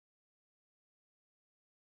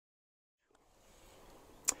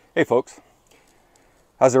Hey folks,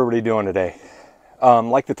 how's everybody doing today?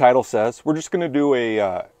 Like the title says, we're just going to do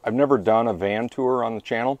I've never done a van tour on the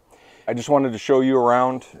channel. I just wanted to show you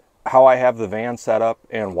around how I have the van set up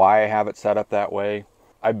and why I have it set up that way.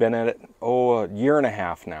 I've been at it, a year and a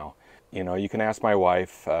half now. You know, you can ask my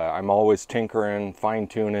wife. I'm always tinkering,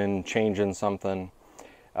 fine-tuning, changing something.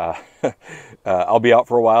 I'll be out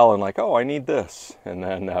for a while and like, oh, I need this. And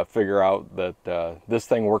then figure out that this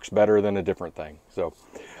thing works better than a different thing. So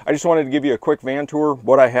I just wanted to give you a quick van tour,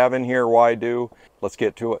 what I have in here, why I do. Let's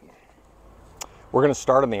get to it. We're going to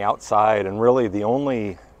start on the outside, and really the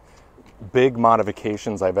only big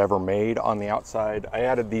modifications I've ever made on the outside. I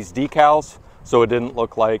added these decals so it didn't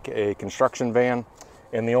look like a construction van.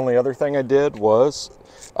 And the only other thing I did was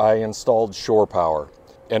I installed shore power.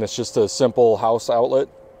 And it's just a simple house outlet.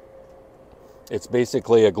 It's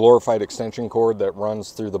basically a glorified extension cord that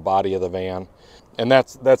runs through the body of the van. And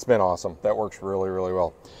that's been awesome. That works really, really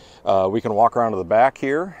well. We can walk around to the back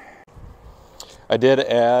here. I did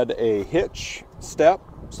add a hitch step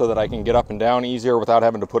so that I can get up and down easier without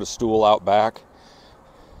having to put a stool out back.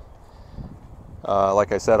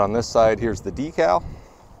 Like I said, on this side, here's the decal.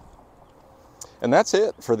 And that's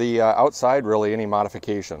it for the outside, really, any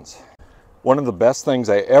modifications. One of the best things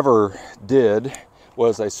I ever did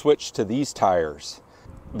was I switched to these tires.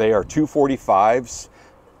 They are 245s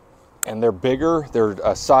and they're bigger. They're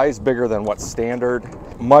a size bigger than what's standard.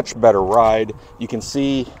 Much better ride. You can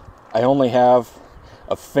see I only have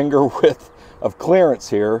a finger width of clearance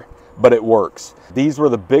here, but it works. These were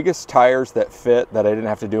the biggest tires that fit that I didn't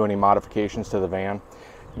have to do any modifications to the van.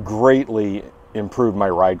 Greatly improved my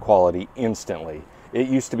ride quality instantly. It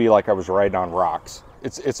used to be like I was riding on rocks.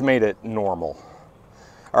 It's made it normal.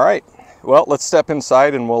 All right, well, let's step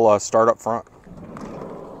inside and we'll start up front.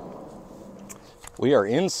 We are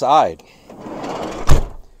inside.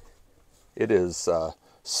 It is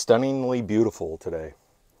stunningly beautiful today.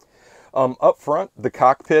 Up front, the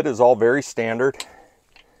cockpit is all very standard.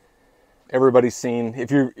 Everybody's seen, if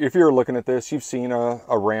you're looking at this, you've seen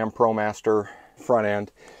a Ram Promaster front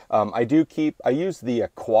end. I use the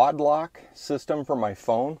quad lock system for my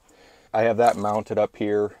phone. I have that mounted up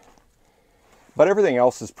here, but everything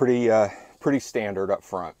else is pretty standard up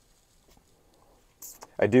front.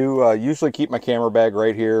 I do usually keep my camera bag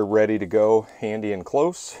right here, ready to go, handy and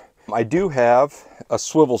close. I do have a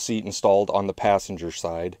swivel seat installed on the passenger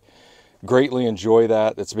side. Greatly enjoy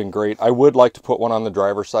that. It's been great. I would like to put one on the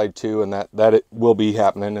driver's side too, and that it will be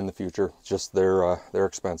happening in the future. Just they're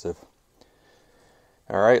expensive.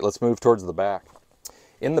 All right, let's move towards the back.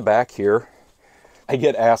 In the back here, I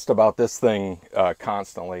get asked about this thing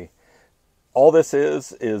constantly. All this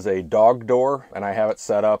is a dog door, and I have it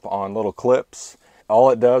set up on little clips. All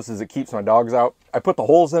it does is it keeps my dogs out. I put the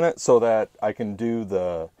holes in it so that I can do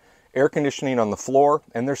the air conditioning on the floor,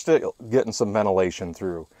 and they're still getting some ventilation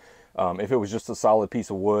through. If it was just a solid piece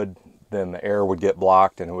of wood, then the air would get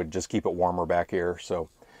blocked and it would just keep it warmer back here. So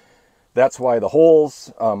that's why the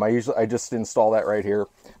holes, I just install that right here.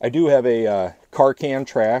 I do have a car can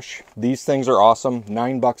trash. These things are awesome,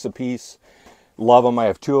 $9 a piece. Love them. I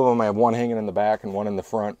have two of them. I have one hanging in the back and one in the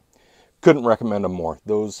front. Couldn't recommend them more.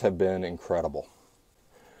 Those have been incredible.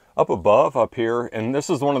 Up above, up here, and this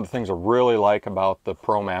is one of the things I really like about the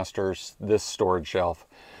ProMasters, this storage shelf.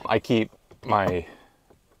 I keep my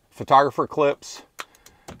photographer clips,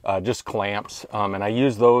 just clamps, and I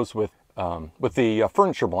use those with the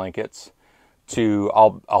furniture blankets.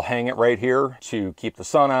 I'll hang it right here to keep the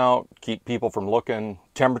sun out, keep people from looking,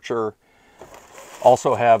 temperature.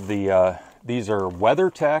 Also have these are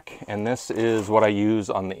WeatherTech, and this is what I use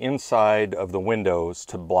on the inside of the windows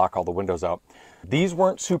to block all the windows out. These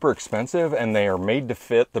weren't super expensive, and they are made to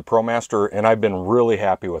fit the ProMaster, and I've been really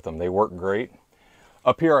happy with them. They work great.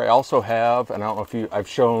 Up here I also have, and I don't know if I've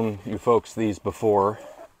shown you folks these before,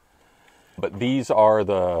 but these are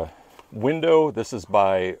the window. This is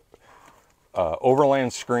by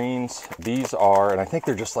Overland Screens. These are, and I think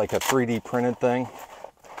they're just like a 3D printed thing,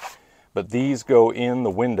 but these go in the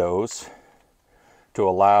windows to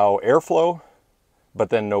allow airflow, but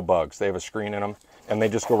then no bugs. They have a screen in them, and they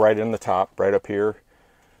just go right in the top, right up here.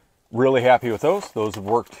 Really happy with those. Those have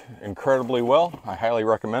worked incredibly well. I highly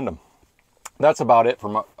recommend them. That's about it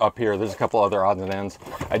from up here. There's a couple other odds and ends.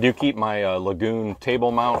 I do keep my Lagoon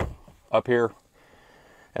table mount up here,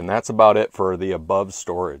 and that's about it for the above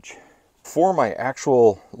storage. For my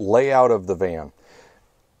actual layout of the van,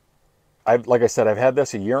 like I said, I've had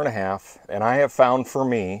this a year and a half, and I have found for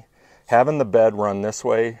me, having the bed run this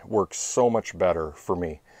way works so much better for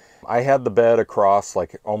me. I had the bed across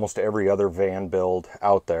like almost every other van build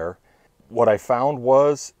out there. What I found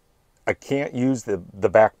was I can't use the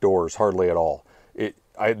back doors hardly at all.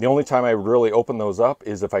 The only time I would really open those up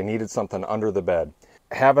is if I needed something under the bed.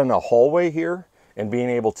 Having a hallway here and being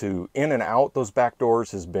able to in and out those back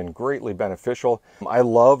doors has been greatly beneficial. I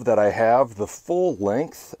love that I have the full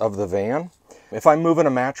length of the van. If I'm moving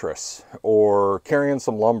a mattress or carrying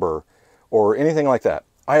some lumber or anything like that,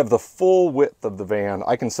 I have the full width of the van.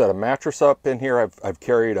 I can set a mattress up in here. I've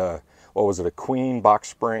carried a queen box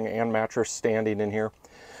spring and mattress standing in here.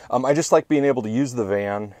 I just like being able to use the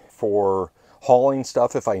van for hauling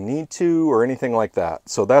stuff if I need to or anything like that.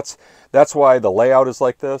 So that's why the layout is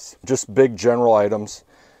like this. Just big general items.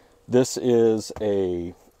 This is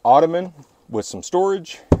a ottoman with some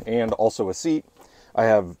storage and also a seat. I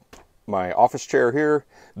have my office chair here.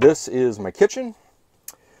 This is my kitchen.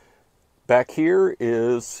 Back here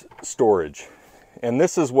is storage. And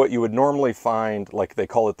this is what you would normally find, like they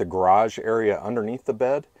call it the garage area underneath the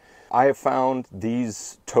bed. I have found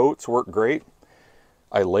these totes work great.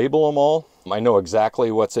 I label them all. I know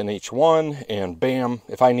exactly what's in each one, and bam,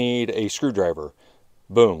 if I need a screwdriver,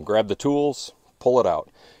 boom, grab the tools, pull it out.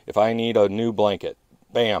 If I need a new blanket,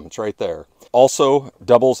 bam, it's right there. Also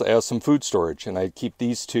doubles as some food storage, and I keep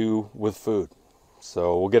these two with food.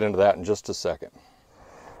 So we'll get into that in just a second.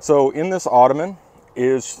 So in this ottoman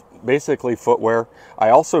is basically footwear. I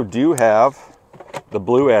also do have the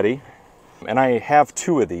Blue Eddy, and I have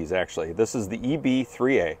two of these actually. This is the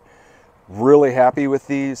EB3A. Really happy with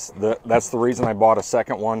these. That's the reason I bought a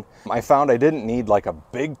second one. I found I didn't need like a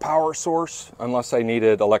big power source unless I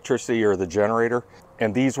needed electricity or the generator.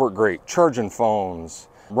 And these work great. Charging phones,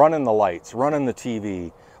 running the lights, running the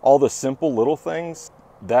TV, all the simple little things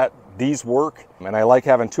that these work. And I like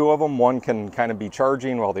having two of them. One can kind of be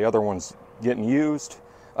charging while the other one's getting used.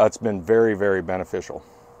 It's been very, very beneficial.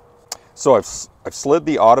 So I've slid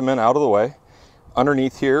the ottoman out of the way.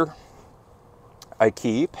 Underneath here, I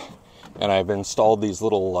keep, and I've installed these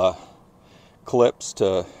little clips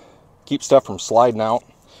to keep stuff from sliding out.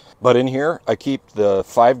 But in here, I keep the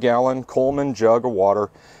 5-gallon Coleman jug of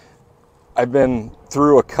water. I've been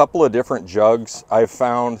through a couple of different jugs. I've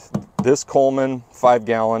found this Coleman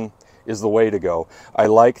 5-gallon is the way to go. I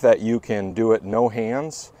like that you can do it no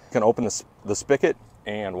hands. You can open the spigot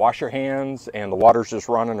and wash your hands and the water's just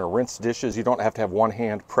running, or rinse dishes. You don't have to have one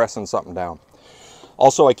hand pressing something down.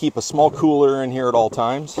 Also, I keep a small cooler in here at all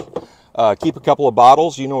times. Keep a couple of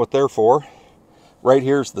bottles, you know what they're for. Right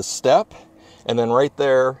here's the step, and then right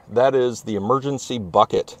there, that is the emergency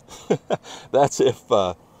bucket. That's if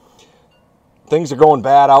things are going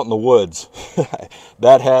bad out in the woods.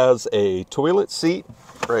 That has a toilet seat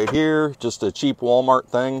right here, just a cheap Walmart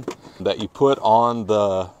thing that you put on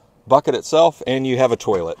the bucket itself, and you have a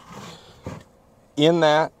toilet. In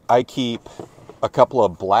that, I keep a couple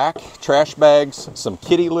of black trash bags, some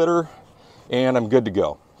kitty litter, and I'm good to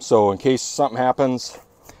go. So in case something happens,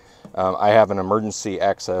 I have an emergency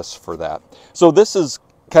access for that. So this is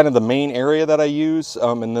kind of the main area that I use.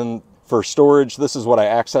 And then for storage, this is what I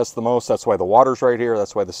access the most. That's why the water's right here.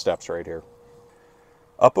 That's why the step's right here.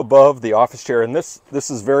 Up above the office chair, and this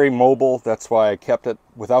is very mobile. That's why I kept it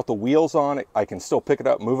without the wheels on it. I can still pick it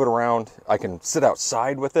up, move it around. I can sit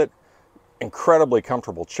outside with it. Incredibly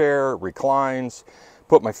comfortable chair, reclines,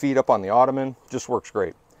 put my feet up on the ottoman, just works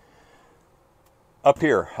great. Up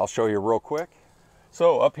here, I'll show you real quick.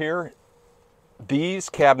 So up here, these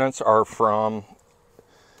cabinets are from,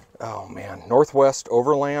 oh man, Northwest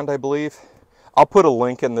Overland, I believe. I'll put a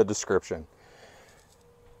link in the description.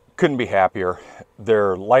 Couldn't be happier.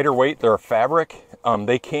 They're lighter weight, they're a fabric.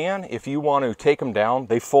 They can, if you want to take them down,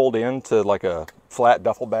 they fold into like a flat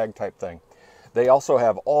duffel bag type thing. They also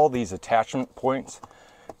have all these attachment points,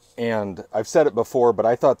 and I've said it before, but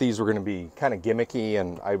I thought these were going to be kind of gimmicky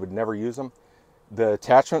and I would never use them. The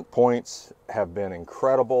attachment points have been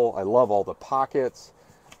incredible. I love all the pockets,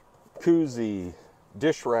 koozie,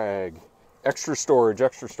 dish rag, extra storage,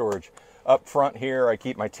 extra storage. Up front here, I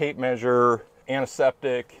keep my tape measure,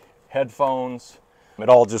 antiseptic, headphones. It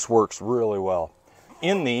all just works really well.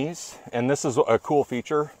 In these, and this is a cool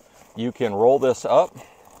feature, you can roll this up.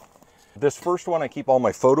 This first one, I keep all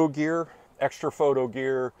my photo gear, extra photo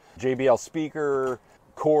gear, JBL speaker,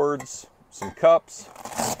 cords, some cups.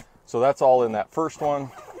 So that's all in that first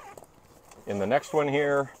one. In the next one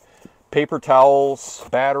here, paper towels,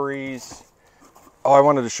 batteries. Oh, I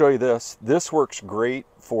wanted to show you this. This works great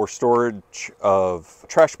for storage of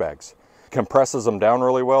trash bags. Compresses them down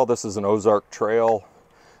really well. This is an Ozark Trail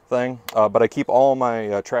thing, but I keep all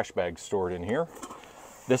my trash bags stored in here.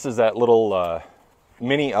 This is that little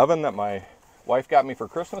mini oven that my wife got me for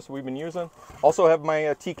Christmas we've been using. Also have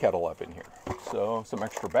my tea kettle up in here. So some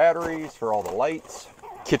extra batteries for all the lights.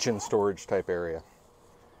 Kitchen storage type area.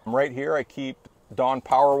 Right here I keep Dawn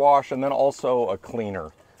Power Wash, and then also a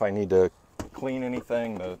cleaner. If I need to clean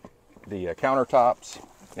anything, the countertops,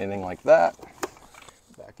 anything like that,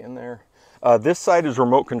 back in there. This side is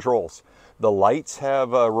remote controls. The lights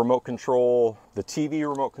have a remote control, the TV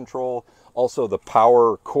remote control, also the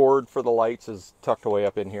power cord for the lights is tucked away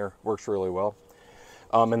up in here, works really well.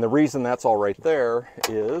 And the reason that's all right there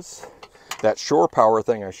is that shore power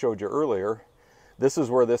thing I showed you earlier. This is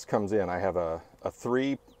where this comes in. I have a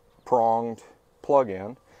 3-pronged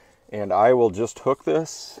plug-in, and I will just hook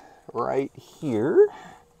this right here.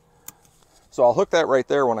 So I'll hook that right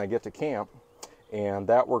there when I get to camp, and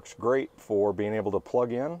that works great for being able to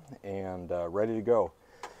plug in and ready to go.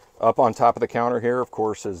 Up on top of the counter here, of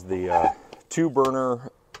course, is the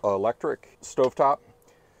 2-burner electric stovetop.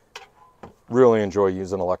 Really enjoy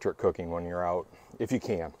using electric cooking when you're out, if you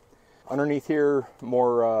can. Underneath here,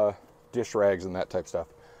 more dish rags and that type stuff.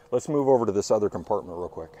 Let's move over to this other compartment real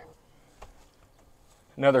quick.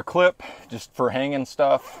 Another clip just for hanging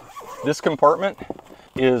stuff. This compartment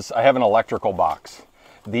is, I have an electrical box.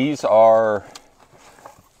 These are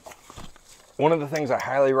one of the things I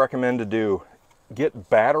highly recommend to do. Get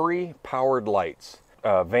battery powered lights.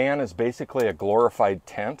 Van is basically a glorified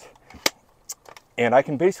tent, and I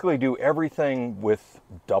can basically do everything with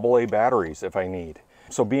AA batteries if I need.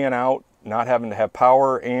 So being out, not having to have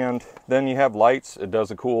power, and then you have lights. It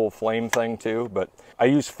does a cool flame thing too, but I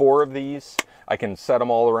use 4 of these. I can set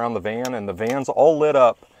them all around the van, and the van's all lit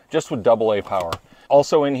up just with AA power.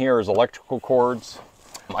 Also in here is electrical cords.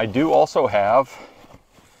 I do also have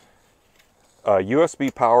a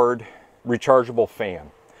USB powered rechargeable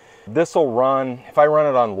fan. This will run, if I run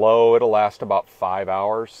it on low, it'll last about 5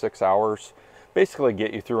 hours, 6 hours. Basically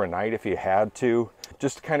get you through a night if you had to,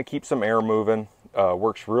 just to kind of keep some air moving.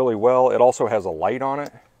 Works really well. It also has a light on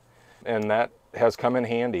it, and that has come in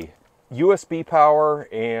handy. USB power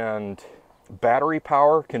and battery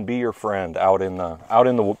power can be your friend out in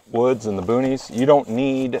the woods and the boonies. You don't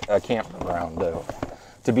need a campground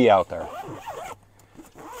to be out there.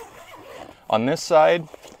 On this side,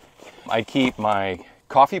 I keep my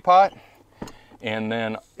coffee pot, and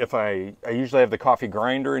then if I usually have the coffee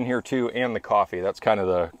grinder in here too, and the coffee. That's kind of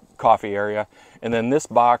the coffee area. And then this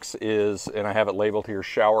box is, and I have it labeled here,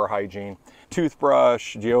 shower hygiene,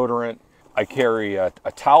 toothbrush, deodorant. I carry a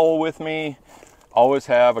towel with me. Always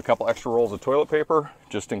have a couple extra rolls of toilet paper,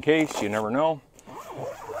 just in case, you never know.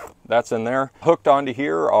 That's in there. Hooked onto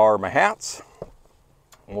here are my hats.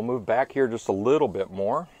 We'll move back here just a little bit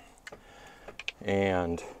more.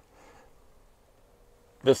 And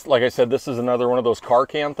this, like I said, this is another one of those car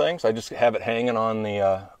cam things. I just have it hanging on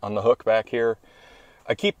the hook back here.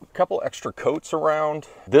 I keep a couple extra coats around.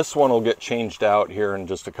 This one will get changed out here in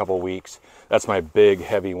just a couple weeks. That's my big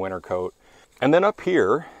heavy winter coat. And then up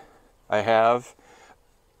here, I have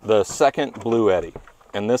the second Blue Eddy.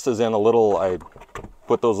 And this is in a little, I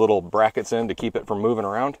put those little brackets in to keep it from moving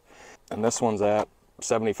around. And this one's at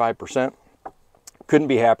 75%. Couldn't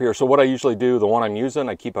be happier. So what I usually do, the one I'm using,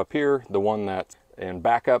 I keep up here. The one that's in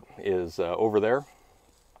backup is over there.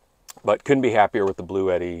 But couldn't be happier with the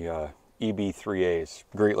Blue Eddy EB3As.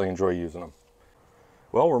 Greatly enjoy using them.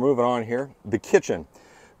 Well, we're moving on here. The kitchen.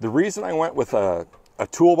 The reason I went with a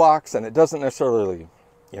toolbox, and it doesn't necessarily,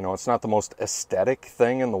 you know, it's not the most aesthetic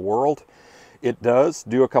thing in the world. It does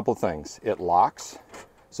do a couple of things. It locks,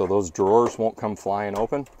 so those drawers won't come flying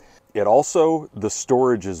open. It also, the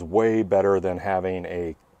storage is way better than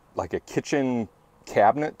having like a kitchen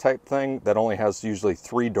cabinet type thing that only has usually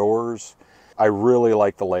 3 doors. I really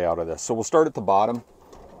like the layout of this. So we'll start at the bottom.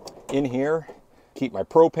 In here, keep my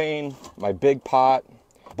propane, my big pot,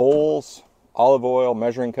 bowls, olive oil,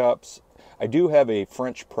 measuring cups. I do have a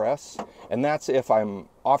French press, and that's if I'm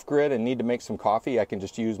off grid and need to make some coffee, I can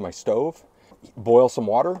just use my stove, boil some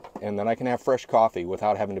water, and then I can have fresh coffee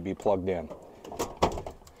without having to be plugged in.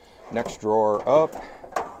 Next drawer up,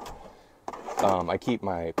 I keep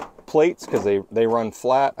my plates because they run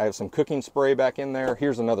flat. I have some cooking spray back in there.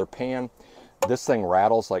 Here's another pan. This thing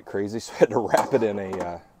rattles like crazy, so I had to wrap it in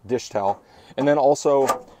a dish towel. And then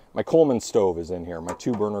also my Coleman stove is in here, my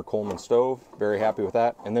 2-burner Coleman stove. Very happy with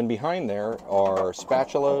that. And then behind there are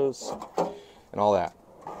spatulas and all that.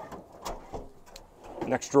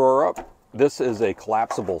 Next drawer up, this is a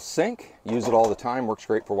collapsible sink. Use it all the time, works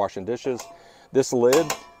great for washing dishes. This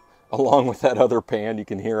lid, along with that other pan, you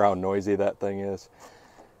can hear how noisy that thing is.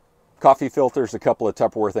 Coffee filters, a couple of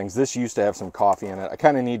Tupperware things. This used to have some coffee in it. I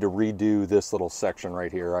kind of need to redo this little section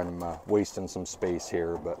right here. I'm wasting some space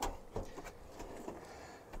here, but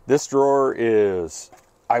this drawer is,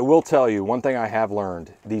 I will tell you, one thing I have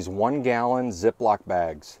learned, these 1-gallon Ziploc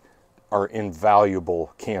bags are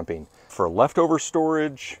invaluable camping. For leftover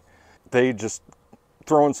storage, they just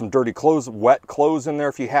throw in some dirty clothes, wet clothes in there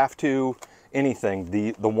if you have to, anything.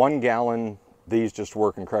 The 1 gallon, these just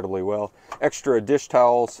work incredibly well. Extra dish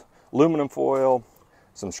towels, aluminum foil,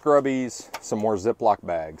 some scrubbies, some more Ziploc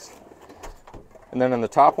bags. And then in the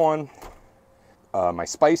top one, my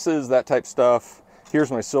spices, that type stuff.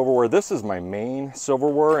 Here's my silverware. This is my main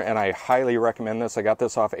silverware, and I highly recommend this. I got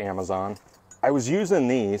this off Amazon. I was using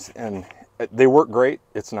these, and they work great.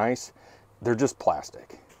 It's nice. They're just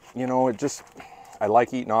plastic. You know, I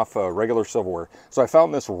like eating off regular silverware. So I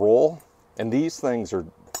found this roll, and these things are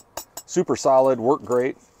super solid, work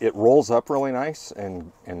great. It rolls up really nice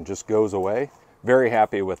and just goes away. Very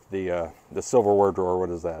happy with the silverware drawer. What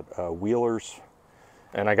is that? Wheeler's.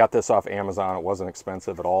 And I got this off Amazon. It wasn't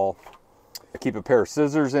expensive at all. I keep a pair of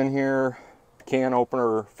scissors in here, can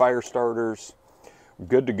opener, fire starters.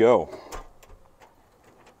 Good to go.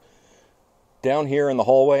 Down here in the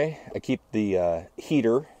hallway, I keep the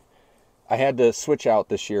heater. I had to switch out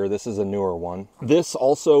this year. This is a newer one. This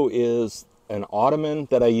also is an ottoman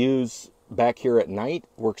that I use back here at night.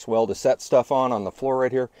 Works well to set stuff on the floor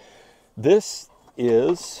right here. This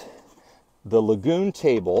is the Lagoon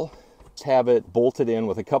table. Have it bolted in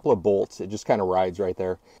with a couple of bolts. It just kind of rides right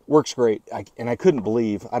there. Works great. And I couldn't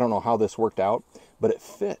believe, I don't know how this worked out, but it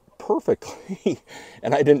fit perfectly.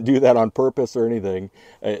 And I didn't do that on purpose or anything.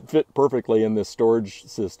 It fit perfectly in this storage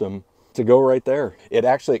system to go right there. It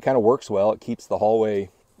kind of works well. It keeps the hallway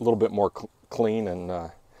a little bit more clean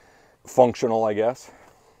and functional, I guess.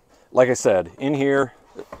 Like I said, in here,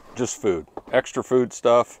 just food, extra food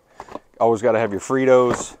stuff. Always got to have your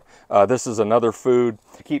Fritos. This is another food.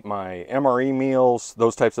 I keep my MRE meals,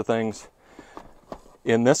 those types of things.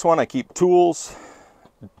 In this one, I keep tools,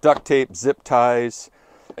 duct tape, zip ties.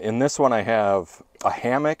 In this one, I have a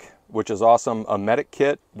hammock, which is awesome, a medic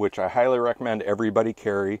kit, which I highly recommend everybody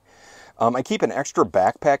carry. I keep an extra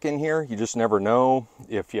backpack in here. You just never know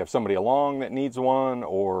if you have somebody along that needs one,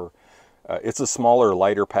 or it's a smaller,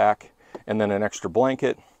 lighter pack. And then an extra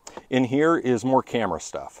blanket. In here is more camera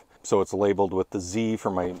stuff. So it's labeled with the Z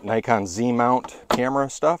for my Nikon Z mount camera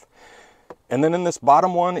stuff. And then in this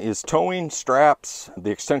bottom one is towing straps.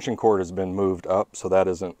 The extension cord has been moved up, so that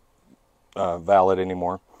isn't valid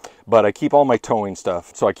anymore. But I keep all my towing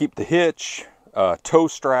stuff. So I keep the hitch, tow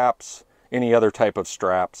straps, any other type of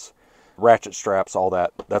straps, ratchet straps, all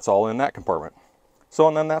that. That's all in that compartment. So,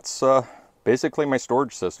 and then that's basically my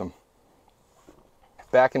storage system.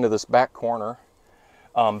 Back into this back corner.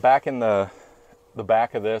 Back in the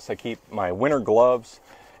back of this, I keep my winter gloves.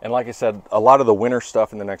 And like I said, a lot of the winter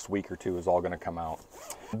stuff in the next week or two is all going to come out.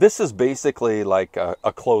 This is basically like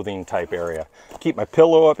a clothing type area. Keep my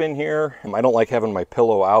pillow up in here. I don't like having my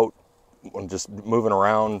pillow out. I'm just moving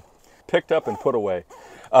around. Picked up and put away.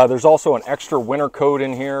 There's also an extra winter coat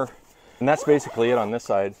in here. And that's basically it on this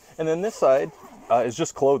side. And then this side is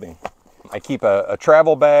just clothing. I keep a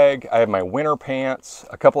travel bag. I have my winter pants,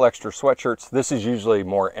 a couple extra sweatshirts. This is usually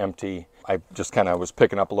more empty. I just kind of was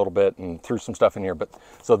picking up a little bit and threw some stuff in here. But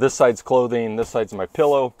so this side's clothing, this side's my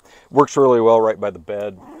pillow. Works really well right by the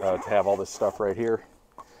bed to have all this stuff right here.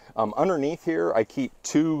 Underneath here, I keep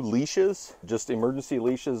 2 leashes, just emergency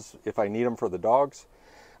leashes if I need them for the dogs.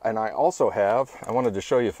 And I also have, I wanted to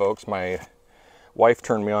show you folks, my wife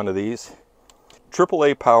turned me on to these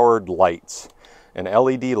AAA powered lights, an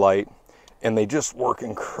LED light. And they just work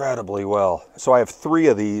incredibly well. So I have 3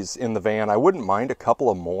 of these in the van. I wouldn't mind a couple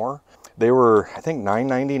of more. They were, I think,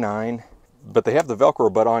 $9.99, but they have the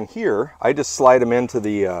Velcro. But on here, I just slide them into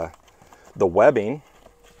the webbing,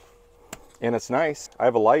 and it's nice. I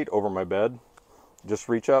have a light over my bed. Just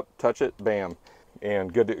reach up, touch it, bam,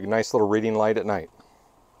 and good, nice little reading light at night.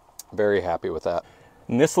 Very happy with that.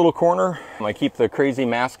 In this little corner, I keep the crazy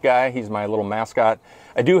mask guy. He's my little mascot.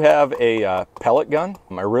 I do have a pellet gun.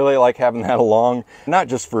 I really like having that along, not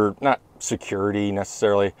just for, not security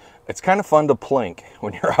necessarily. It's kind of fun to plink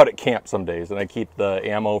when you're out at camp some days, and I keep the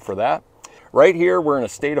ammo for that. Right here, we're in a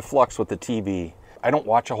state of flux with the TV. I don't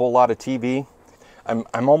watch a whole lot of TV.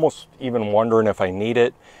 I'm almost even wondering if I need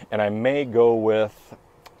it, and I might go with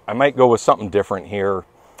something different here.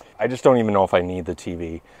 I just don't even know if I need the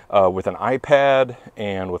TV. With an iPad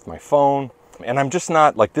and with my phone. And I'm just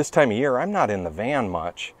not, like this time of year, I'm not in the van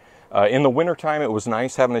much. In the wintertime, it was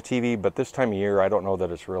nice having a TV, but this time of year, I don't know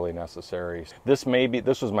that it's really necessary. This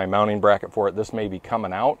was my mounting bracket for it. This may be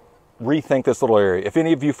coming out. Rethink this little area. If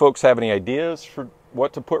any of you folks have any ideas for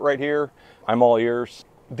what to put right here, I'm all ears.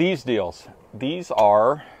 These deals, these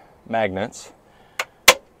are magnets.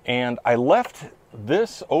 And I left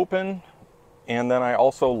this open, and then I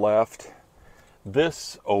also left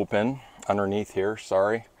this open underneath here,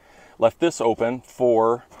 sorry. Left this open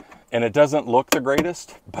for And it doesn't look the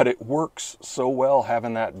greatest, but it works so well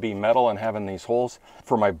having that be metal and having these holes.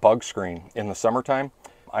 For my bug screen in the summertime,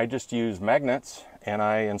 I just use magnets and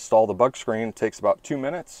I install the bug screen. It takes about 2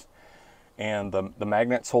 minutes. And the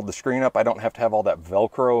magnets hold the screen up. I don't have to have all that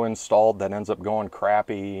Velcro installed that ends up going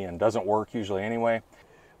crappy and doesn't work usually anyway.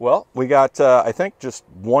 Well, we got, I think, just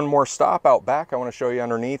one more stop out back. I want to show you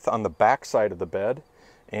underneath on the back side of the bed,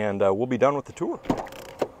 and we'll be done with the tour.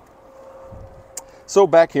 So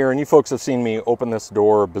back here, and you folks have seen me open this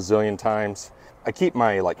door a bazillion times, I keep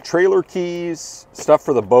my like trailer keys, stuff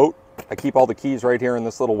for the boat. I keep all the keys right here in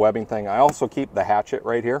this little webbing thing. I also keep the hatchet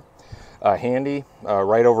right here, handy,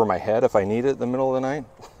 right over my head if I need it in the middle of the night.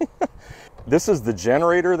 This is the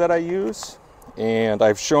generator that I use, and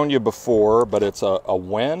I've shown you before, but it's a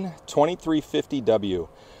Wen 2350W.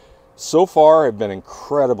 So far, I've been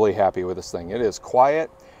incredibly happy with this thing. It is quiet.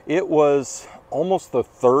 It was almost the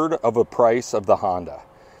third of the price of the Honda.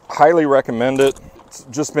 Highly recommend it. It's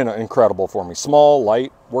just been incredible for me. Small,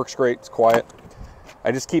 light, works great, it's quiet.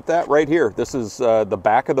 I just keep that right here. This is the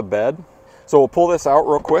back of the bed. So we'll pull this out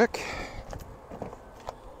real quick.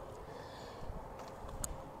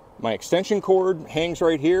 My extension cord hangs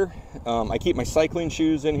right here. I keep my cycling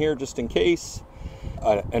shoes in here just in case.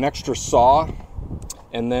 An extra saw.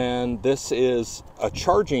 And then this is a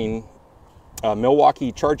charging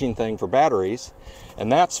Milwaukee charging thing for batteries,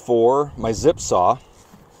 and that's for my zip saw.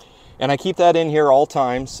 And I keep that in here all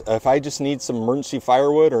times. If I just need some emergency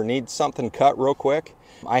firewood or need something cut real quick,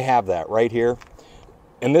 I have that right here.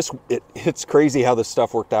 And it's crazy how this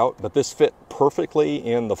stuff worked out, but this fit perfectly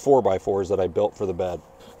in the 4x4s that I built for the bed.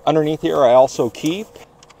 Underneath here, I also keep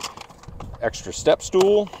extra step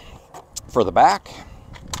stool for the back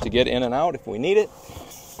to get in and out if we need it.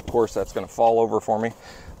 Of course, that's going to fall over for me.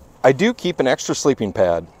 I do keep an extra sleeping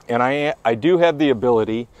pad, and I do have the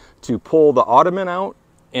ability to pull the ottoman out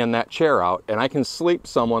and that chair out, and I can sleep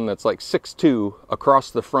someone that's like 6'2"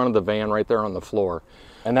 across the front of the van right there on the floor.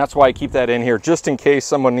 And that's why I keep that in here, just in case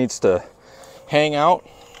someone needs to hang out.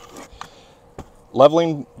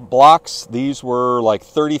 Leveling blocks, these were like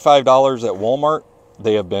 $35 at Walmart.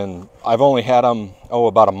 They have been, I've only had them,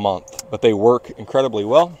 about a month, but they work incredibly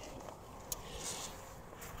well.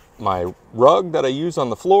 My rug that I use on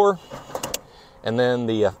the floor, and then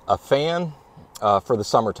a fan for the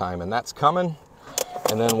summertime, and that's coming.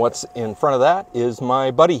 And then what's in front of that is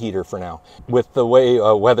my buddy heater for now. With the way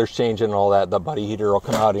weather's changing and all that, the buddy heater will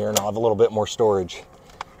come out here and I'll have a little bit more storage.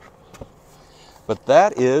 But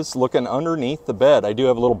that is looking underneath the bed. I do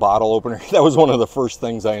have a little bottle opener. That was one of the first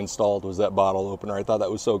things I installed, was that bottle opener. I thought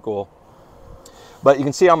that was so cool. But you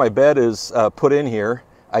can see how my bed is put in here.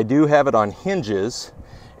 I do have it on hinges.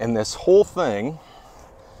 And this whole thing,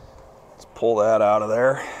 let's pull that out of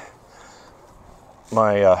there.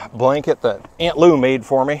 My blanket that Aunt Lou made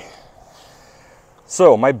for me.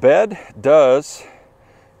 So my bed does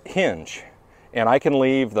hinge, and I can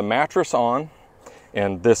leave the mattress on,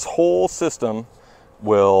 and this whole system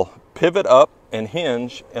will pivot up and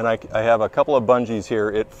hinge, and I have a couple of bungees here.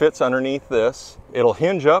 It fits underneath this. It'll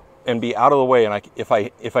hinge up and be out of the way, and if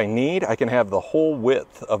I need, I can have the whole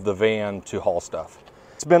width of the van to haul stuff.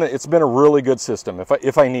 It's been a really good system.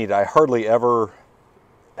 If I need, I hardly ever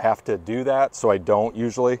have to do that, so I don't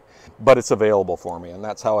usually, but it's available for me, and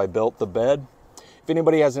that's how I built the bed. If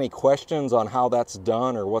anybody has any questions on how that's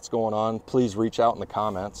done or what's going on, please reach out in the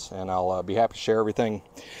comments, and I'll be happy to share everything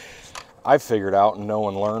I've figured out and know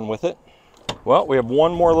and learn with it. Well, we have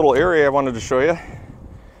one more little area I wanted to show you.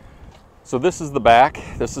 So this is the back.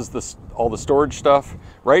 This is all the storage stuff.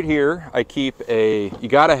 Right here, I keep you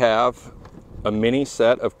gotta have a mini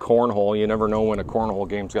set of cornhole. You never know when a cornhole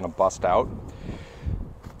game's gonna bust out.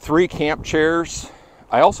 3 camp chairs.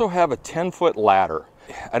 I also have a 10-foot ladder.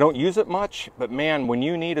 I don't use it much, but man, when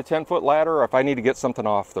you need a 10-foot ladder, or if I need to get something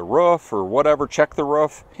off the roof or whatever, check the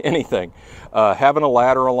roof, anything, having a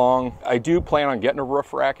ladder along. I do plan on getting a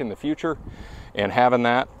roof rack in the future, and having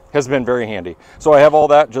that has been very handy. So I have all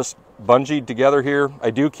that just bungeed together here. I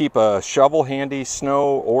do keep a shovel handy,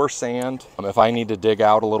 snow or sand. If I need to dig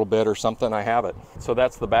out a little bit or something, I have it. So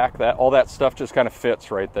that's the back. All that stuff just kind of fits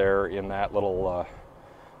right there in that little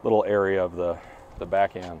area of the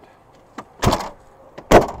back end.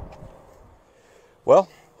 Well,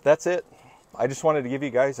 that's it. I just wanted to give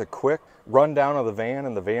you guys a quick rundown of the van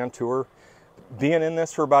and the van tour. Being in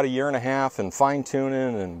this for about 1.5 years and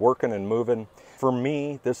fine-tuning and working and moving, for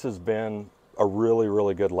me, this has been a really,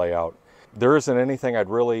 really good layout. There isn't anything I'd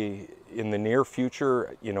really, in the near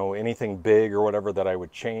future, anything big or whatever that I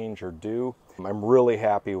would change or do. I'm really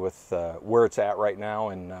happy with where it's at right now,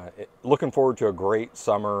 and looking forward to a great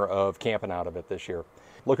summer of camping out of it this year.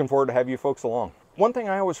 Looking forward to have you folks along. One thing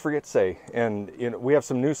I always forget to say, and we have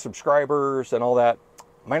some new subscribers and all that.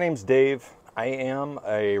 My name's Dave. I am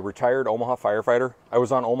a retired Omaha firefighter. I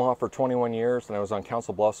was on Omaha for 21 years and I was on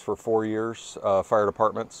Council Bluffs for 4 years, fire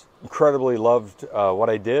departments. Incredibly loved what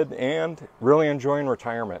I did and really enjoying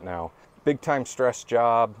retirement now. Big time stress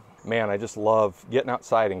job. Man, I just love getting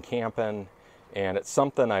outside and camping, and it's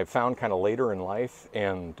something I found kind of later in life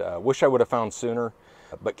and wish I would have found sooner.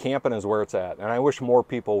 But camping is where it's at, and I wish more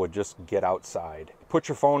people would just get outside. Put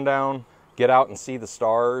your phone down, get out and see the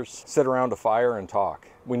stars, sit around a fire and talk.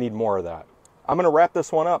 We need more of that. I'm going to wrap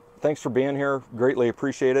this one up. Thanks for being here. Greatly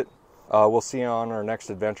appreciate it. We'll see you on our next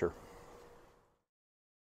adventure.